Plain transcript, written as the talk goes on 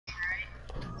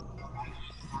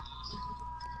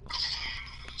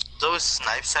Those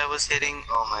snipes I was hitting,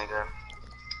 oh my god.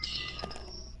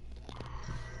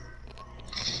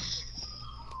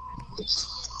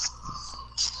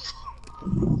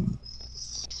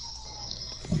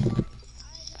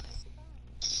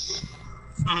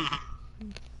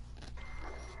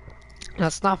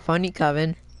 That's not funny,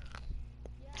 Kevin.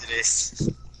 It is.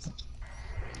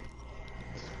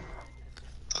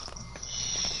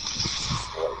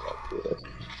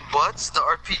 What? The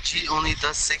RPG only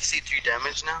does 63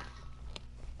 damage now?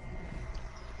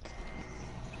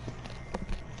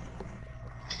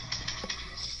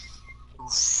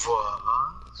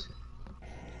 What?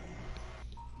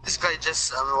 This guy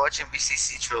just, I'm watching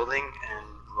BCC trolling and,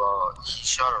 well, he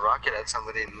shot a rocket at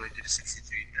somebody and only did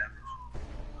 63 damage.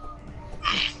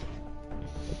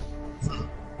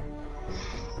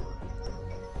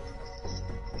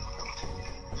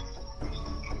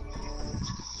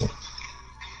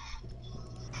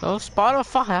 Oh,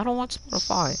 Spotify. I don't want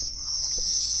Spotify.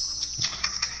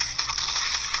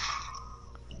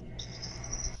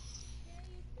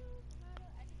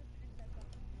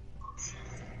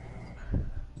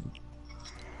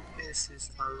 This is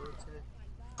fall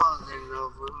in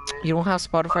love with me. You don't have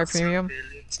Spotify Premium?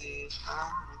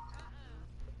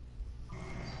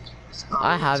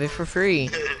 I have it for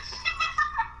free.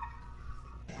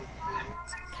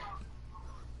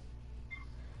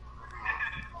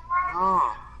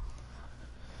 Oh.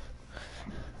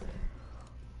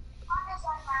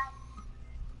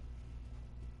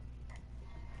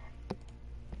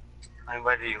 I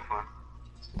invited you, Juan.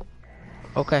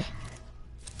 Okay.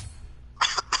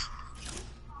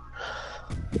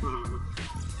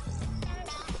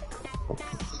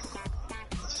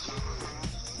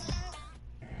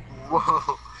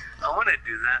 Whoa, I want to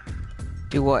do that.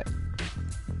 Do what?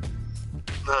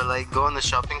 Like go in the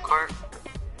shopping cart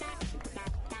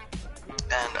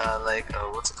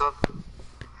and what's it called?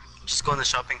 Just go in the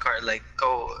shopping cart, like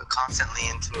go constantly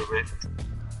into a rift.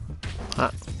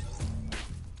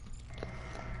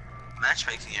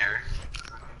 Matchmaking error.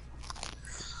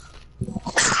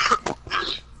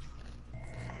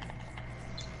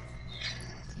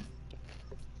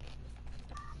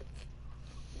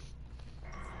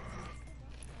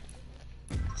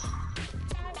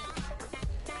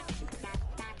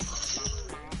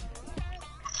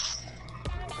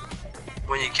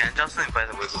 When you can't jump something, by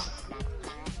the wiggle.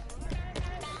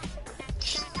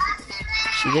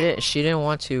 She didn't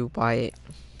want to buy it.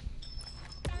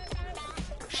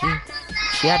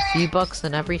 She had V-Bucks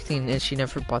and everything and she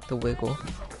never bought the wiggle.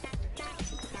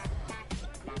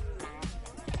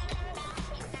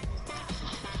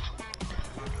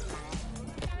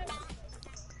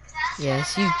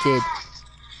 Yes, you did.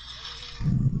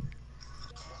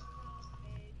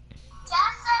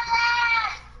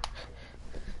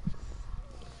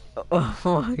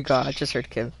 Oh my god, I just heard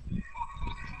Kim.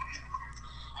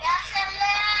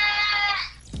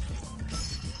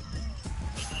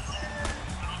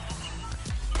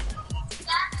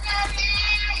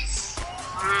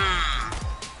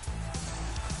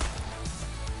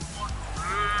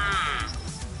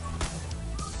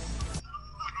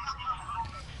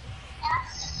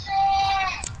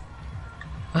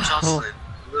 Jocelyn,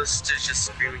 Lewis just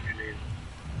screaming your name.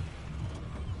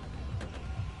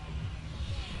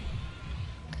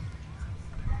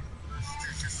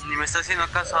 Ni me está haciendo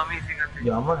caso a mí, fíjate.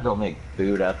 Yo, I'm gonna go make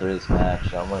food after this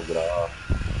match. I'm gonna get off.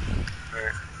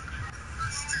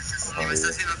 Ni me está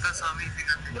haciendo caso a mí,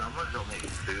 fíjate. Yo, I'm gonna go make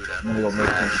food after I'm gonna go make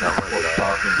some chocolate.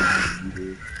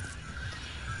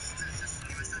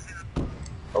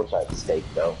 I wish I had steak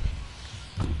though.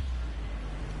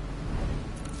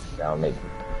 I'll make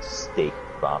steak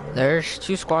ramen. There's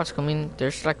 2 squads coming.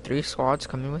 There's like 3 squads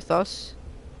coming with us.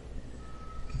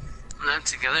 Not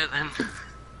together then.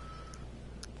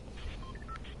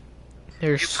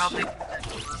 There's You probably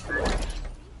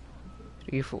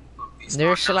 3, 4.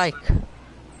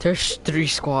 There's 3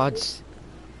 squads.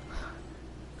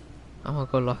 I'm gonna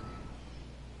go look.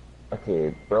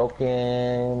 Okay,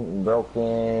 broken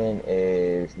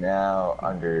is now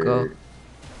under. Go.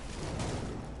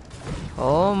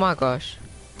 Oh my gosh.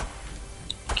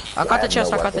 I got the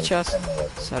chest,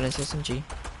 Silence SMG.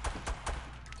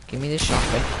 Give me this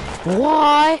shotgun.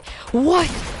 What? What?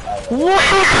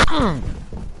 What?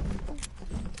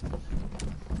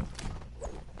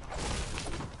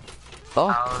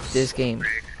 Oh, this game.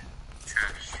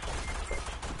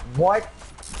 What?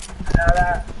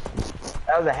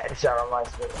 That was a headshot on my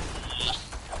screen.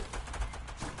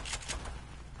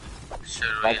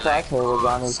 That crackhead was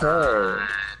on his head.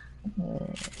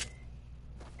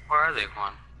 Where are they,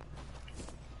 Juan?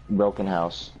 Broken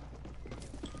house.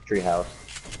 Tree house.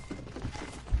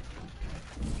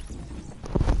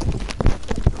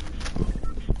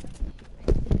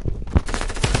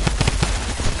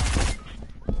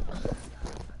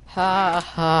 Ha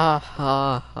ha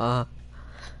ha ha.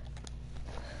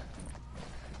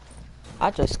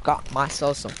 I just got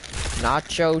myself some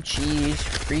nacho cheese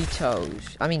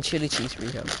Fritos. I mean chili cheese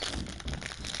Fritos.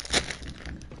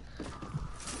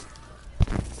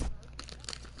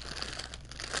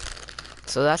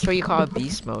 So that's what you call a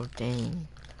beast mode, dang.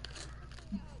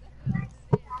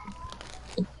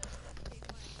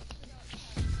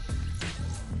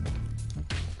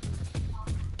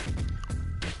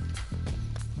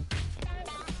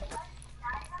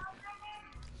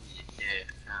 Yeah.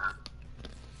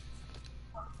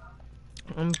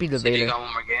 I'm gonna be the So do you Vader. got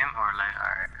one more game or like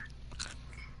alright?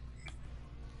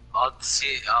 I'll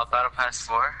see. I'll Battle Pass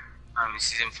 4.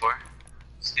 Season 4.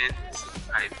 Skins.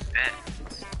 I bet.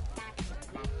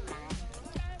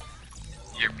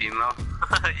 Your BMO.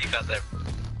 You got that.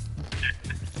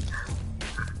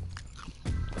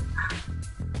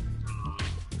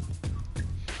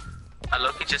 I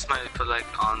look. It just might put like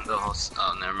on the whole.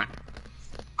 Oh, never mind.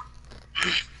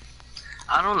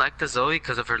 I don't like the Zoe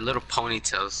because of her little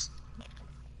ponytails.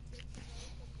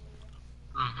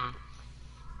 Mhm.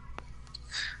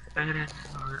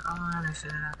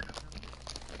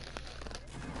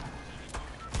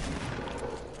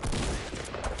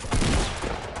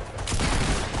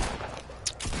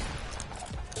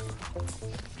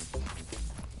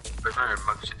 Where's my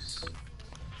rambunctious?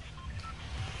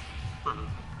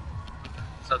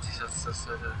 Salty,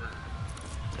 salty.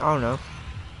 I don't know.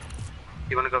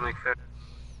 You wanna go make fair?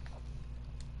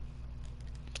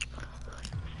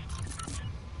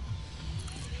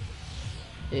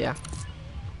 Yeah.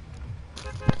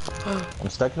 I'm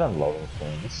stuck on loading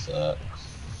screen. This sucks.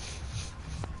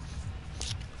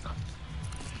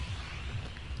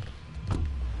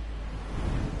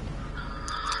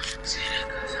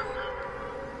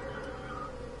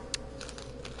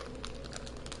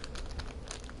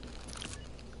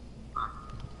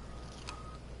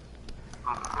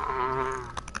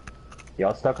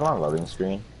 Y'all stuck on loading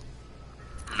screen?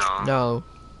 No. No.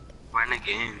 We're in a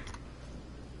game.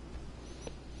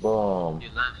 Boom. You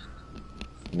left.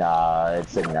 Nah,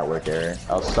 it's a network error.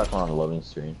 I was stuck on the loading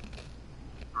screen.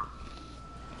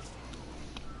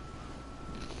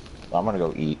 I'm gonna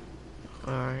go eat.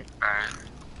 Alright. Alright.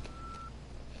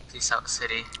 Peace out,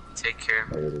 city. Take care.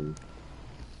 Later.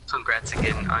 Congrats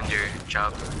again on your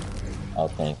job. Oh,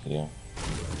 thank you.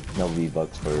 No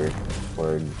V-Bucks for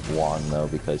Juan though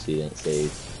because he didn't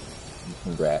save.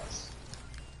 Congrats.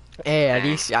 Hey, at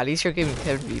least you're giving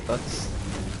 10 V-Bucks.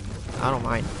 I don't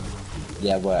mind.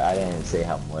 Yeah, but I didn't say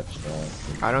how much though.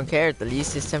 I don't care. The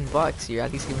least is $10. You're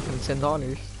at least giving him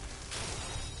 $10.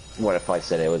 What if I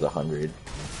said it was 100?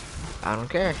 I don't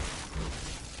care.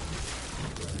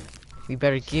 We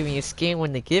better give me a skin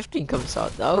when the gifting comes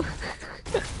out, though.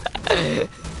 Yeah,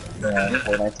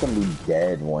 well, that's gonna be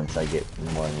dead once I get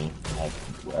money.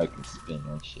 I can spend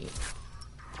that shit.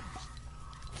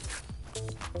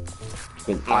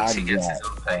 Once he gets his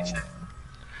own paycheck.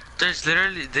 There's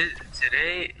literally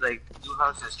today, like, Blue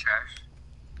House is trash.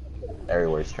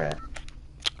 Everywhere's trash.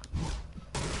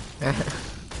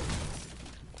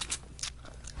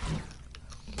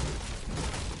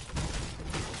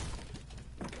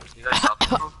 You guys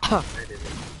alcohol?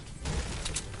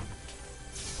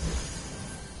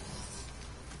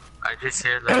 I just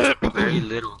hear like very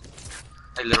little,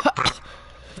 a little.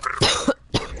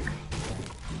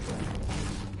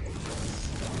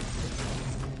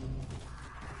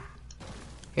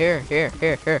 Here. Do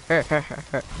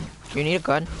you need a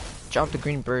gun? Drop the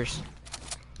green burst.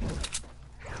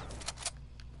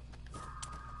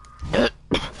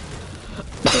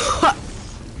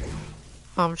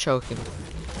 I'm choking.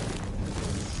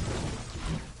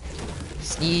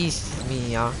 Sneeze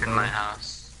me out. In my house.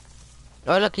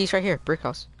 Oh look, he's right here. Brick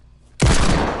house.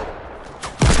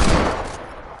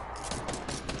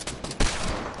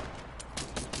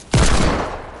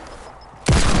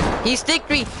 He sticked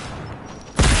me.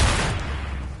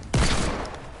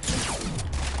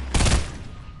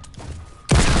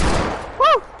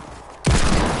 Woo!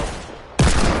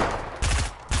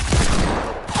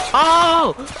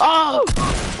 Oh! Oh!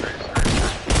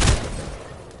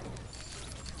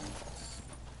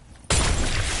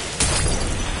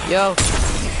 Yo.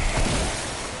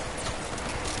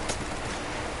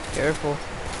 Careful.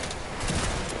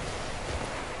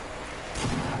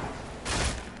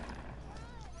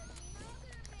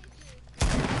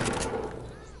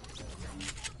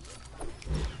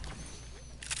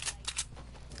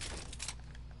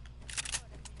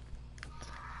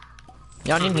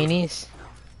 Y'all need minis?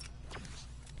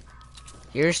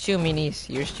 Here's two minis.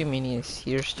 Here's two minis.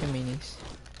 Here's two minis.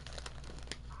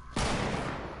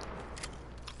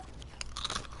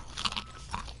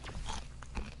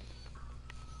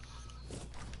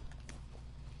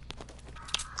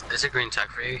 Is it green tag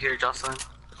for you here, Jocelyn?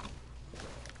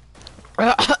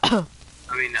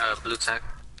 Blue tag.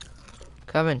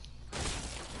 Coming.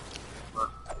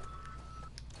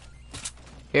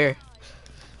 Here.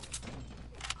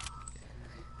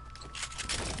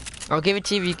 I'll give it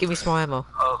to you if you give me small ammo.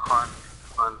 Oh, come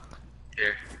on.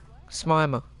 Here. Small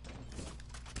ammo.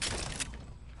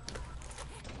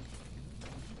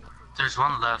 There's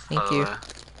one left, Thank by the you. way.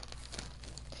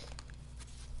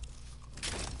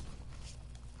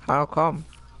 How come?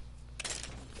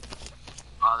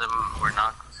 All of them were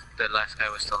knocked. The last guy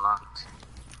was still knocked.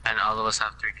 And all of us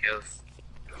have 3 kills.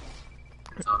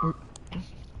 In total.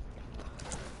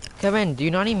 Kevin, do you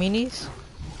know any minis?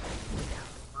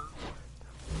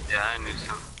 Yeah, I knew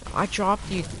some. I dropped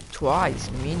you twice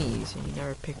minis and you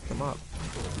never picked them up.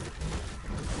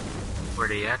 Where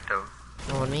they at though?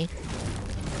 On me?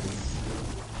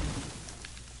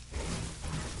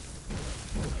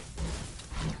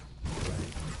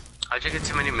 How'd you get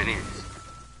so many minis?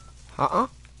 Uh-uh.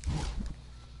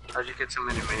 How'd you get so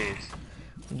many minis?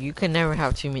 You can never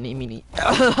have too many minis.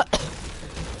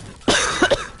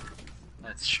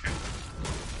 That's true.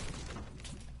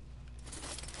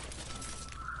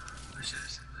 What's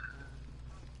this?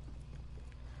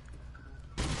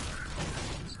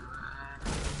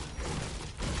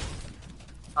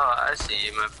 Oh, I see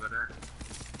you, my brother.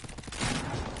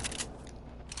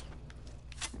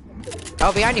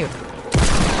 Oh, behind you.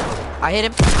 I hit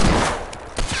him.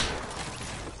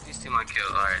 You see my kill.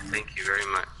 Alright, thank you very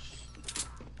much.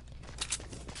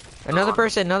 Another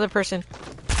person, another person.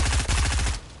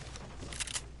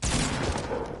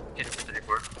 Hit him for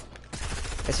 34.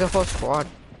 It's a whole squad.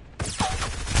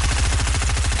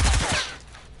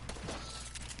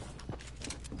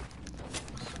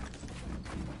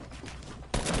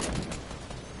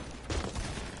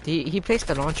 He placed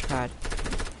the launch pad.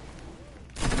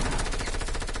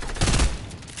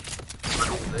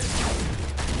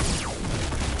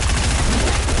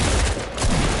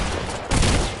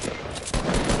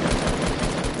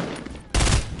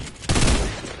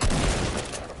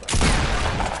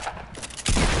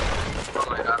 Oh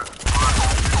my god.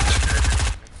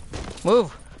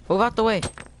 Move! Move out the way.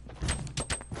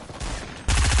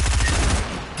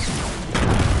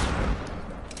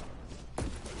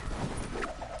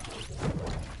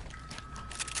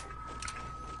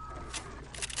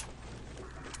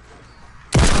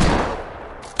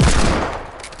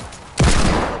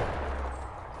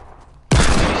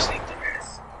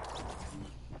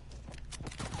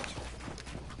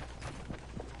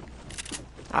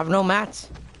 I have no mats.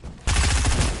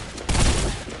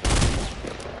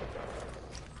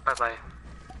 Bye bye.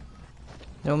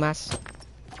 No mats.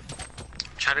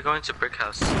 Try to go into brick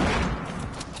house.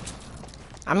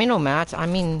 I mean no mats. I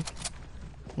mean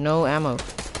no ammo.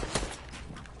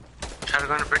 Try to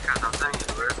go into brick house. I'm telling you,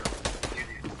 where?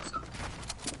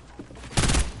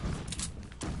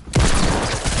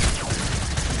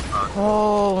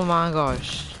 Oh my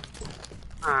gosh.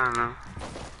 I don't know.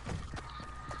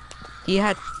 He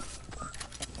had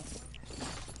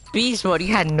beast mode. He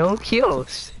had no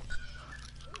kills.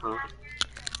 Huh?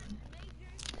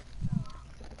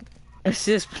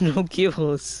 Assist, but no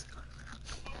kills.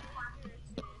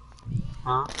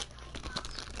 Huh?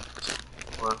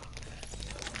 What?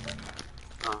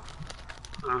 Oh.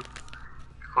 Come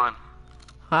on.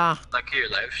 Huh? Like your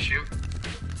live stream?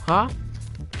 Huh?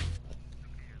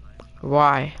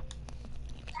 Why?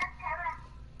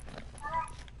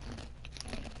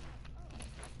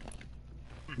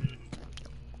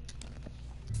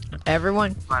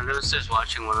 Everyone? My little sister's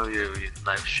watching one of your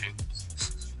live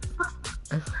streams.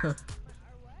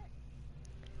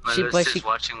 My little sister's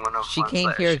watching one of she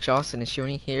can't hear Jocelyn and she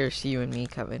only hears you and me,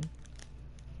 Kevin.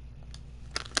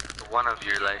 One of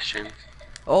your live streams.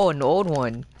 Oh, an old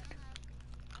one.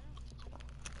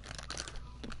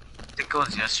 I think it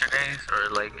was yesterday, or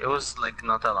like, it was like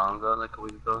not that long ago, like a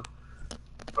week ago.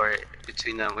 Or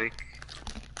between that week.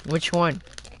 Which one?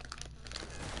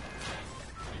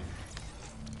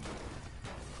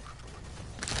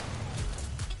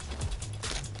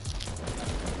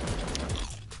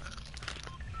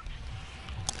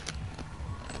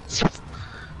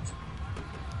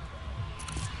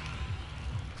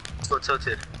 Let's go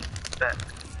tilted. Bet.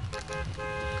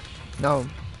 No.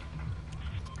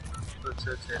 Go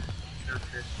tilted.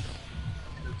 Tilted.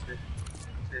 Tilted.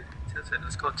 Tilted.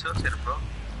 Let's go tilted, bro.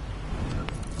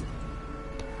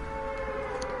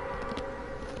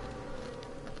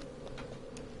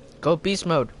 Go beast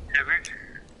mode.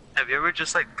 Have you ever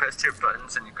just like pressed your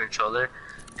buttons on your controller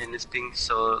and it's being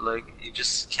so like you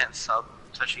just can't stop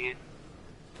touching it?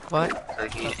 What?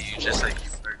 Like you just like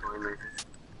start going like this.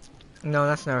 No,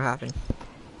 that's never happened.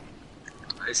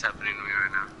 is happening to me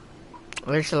right now?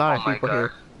 There's a lot Oh of my people god.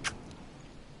 here.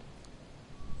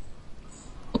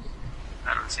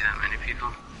 I don't see that many people.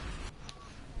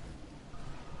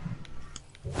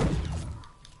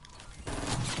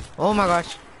 Oh my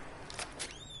gosh.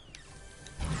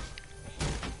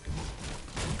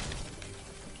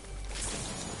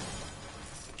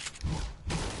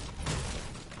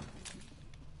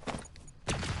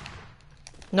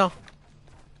 No.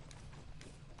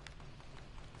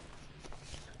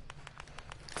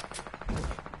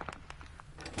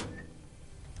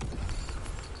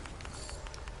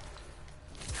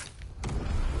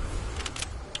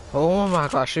 Oh my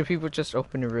gosh, two people just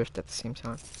opened a rift at the same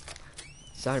time.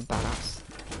 Is that a badass?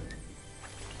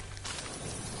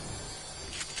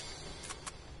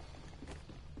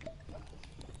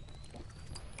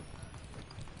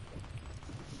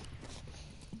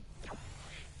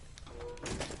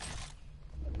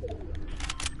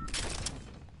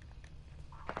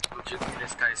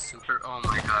 This guy's super. Oh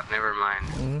my god, never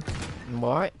mind.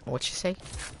 What? What'd you say?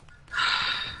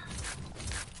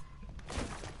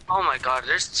 Oh my god,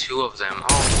 there's two of them.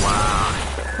 Oh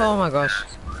wow. Oh my gosh.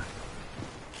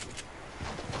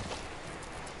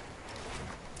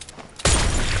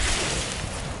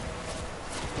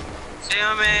 See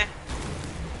me?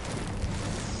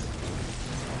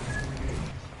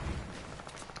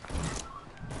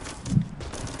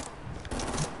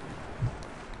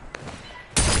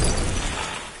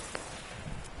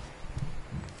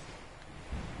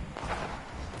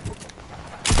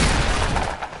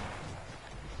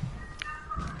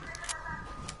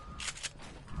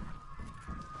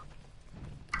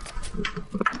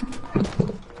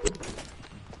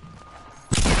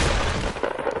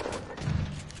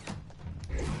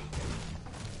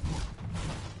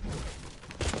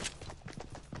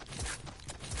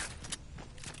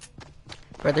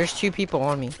 Bro, there's two people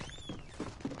on me.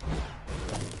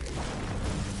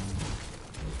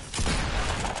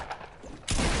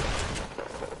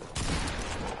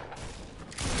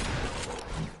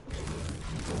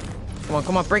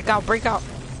 Come on, break out, break out.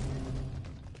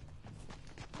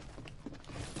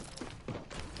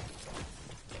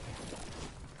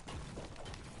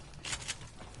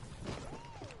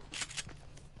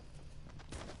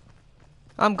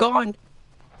 I'm gone.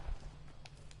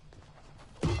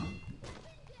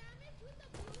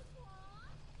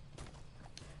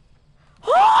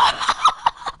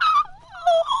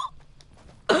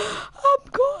 I'm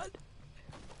gone.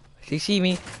 They see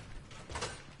me.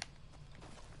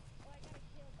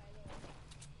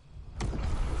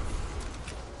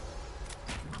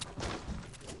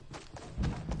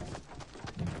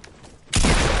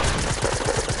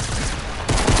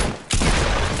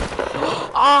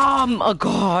 I'm a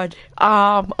god.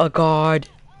 I'm a god.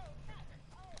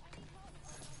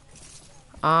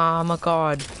 I'm a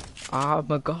god.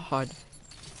 I'm a god.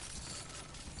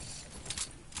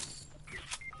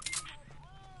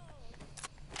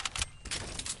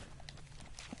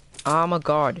 I'm a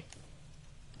god.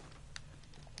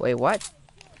 Wait, what?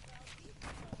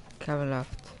 Kevin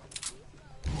left.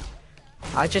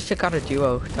 I just took out a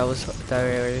duo that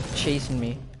were chasing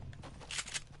me.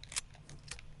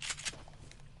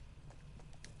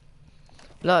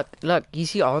 Look, you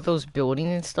see all those buildings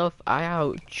and stuff? I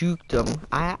out-juked them.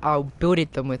 I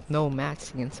out-builded them with no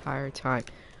mats the entire time.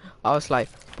 I was like,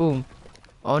 boom.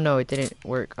 Oh no, it didn't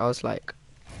work. I was like,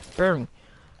 boom,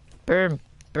 boom,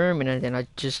 boom, and then I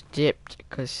just dipped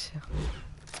because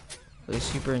it was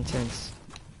super intense.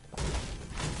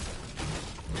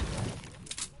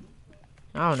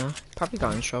 I don't know. Probably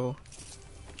got in trouble.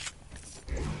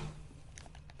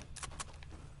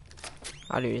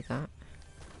 I'll do that.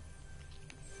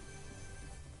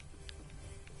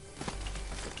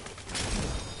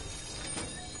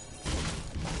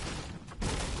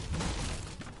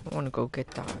 I want to go get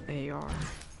that AR.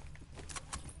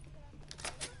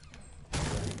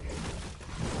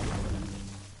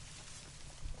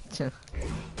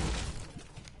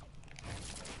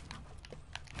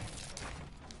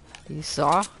 You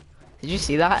saw? Did you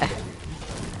see that?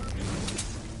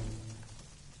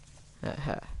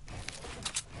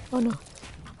 Oh no.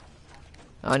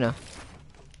 Oh no.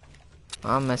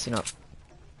 I'm messing up.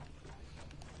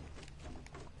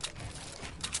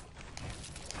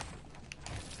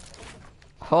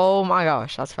 Oh my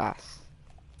gosh, that's fast.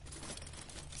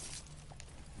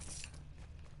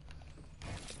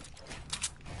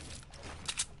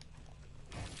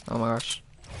 Oh my gosh.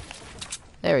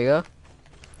 There we go.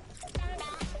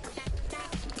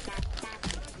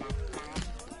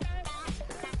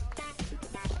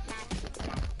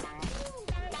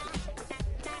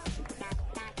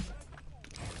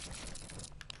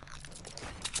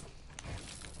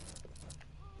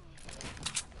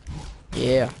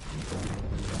 Yeah.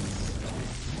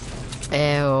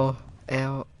 L,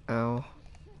 L, L.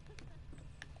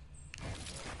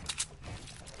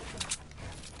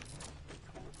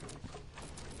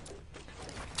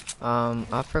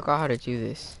 I forgot how to do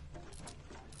this.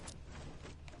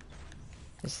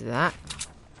 Is that?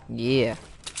 Yeah.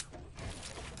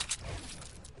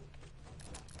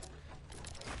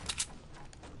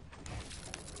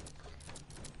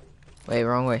 Wait,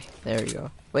 wrong way. There we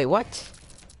go. Wait, what?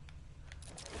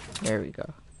 There we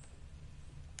go.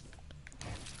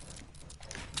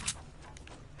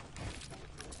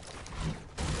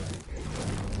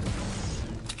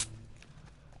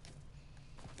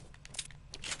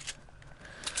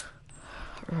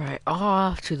 Right,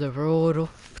 off to the road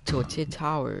of tilted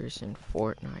towers in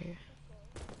Fortnite.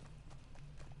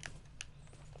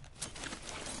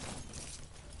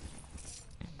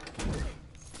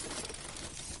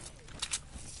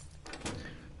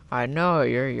 I know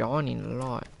you're yawning a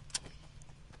lot.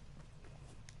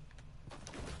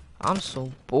 I'm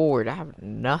so bored. I have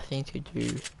nothing to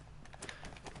do.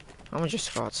 I'm gonna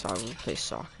just go outside and play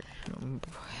soccer. I'm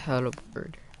hella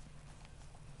bored.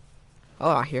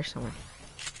 Oh, I hear someone.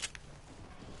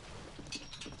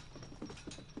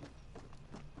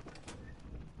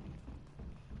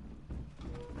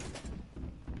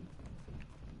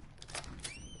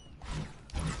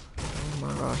 Oh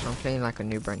my gosh, I'm playing like a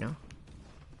noob right now.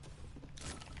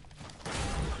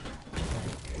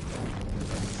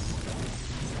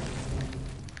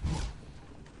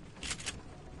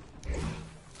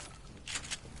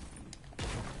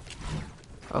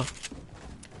 Oh.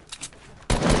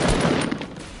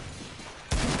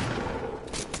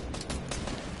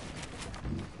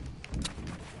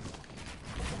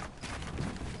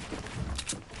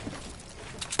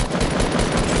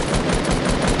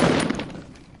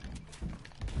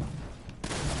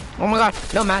 Oh my god,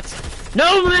 no mats!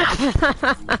 No mats!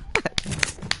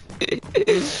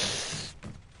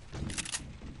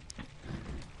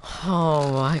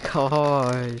 Oh my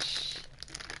gosh.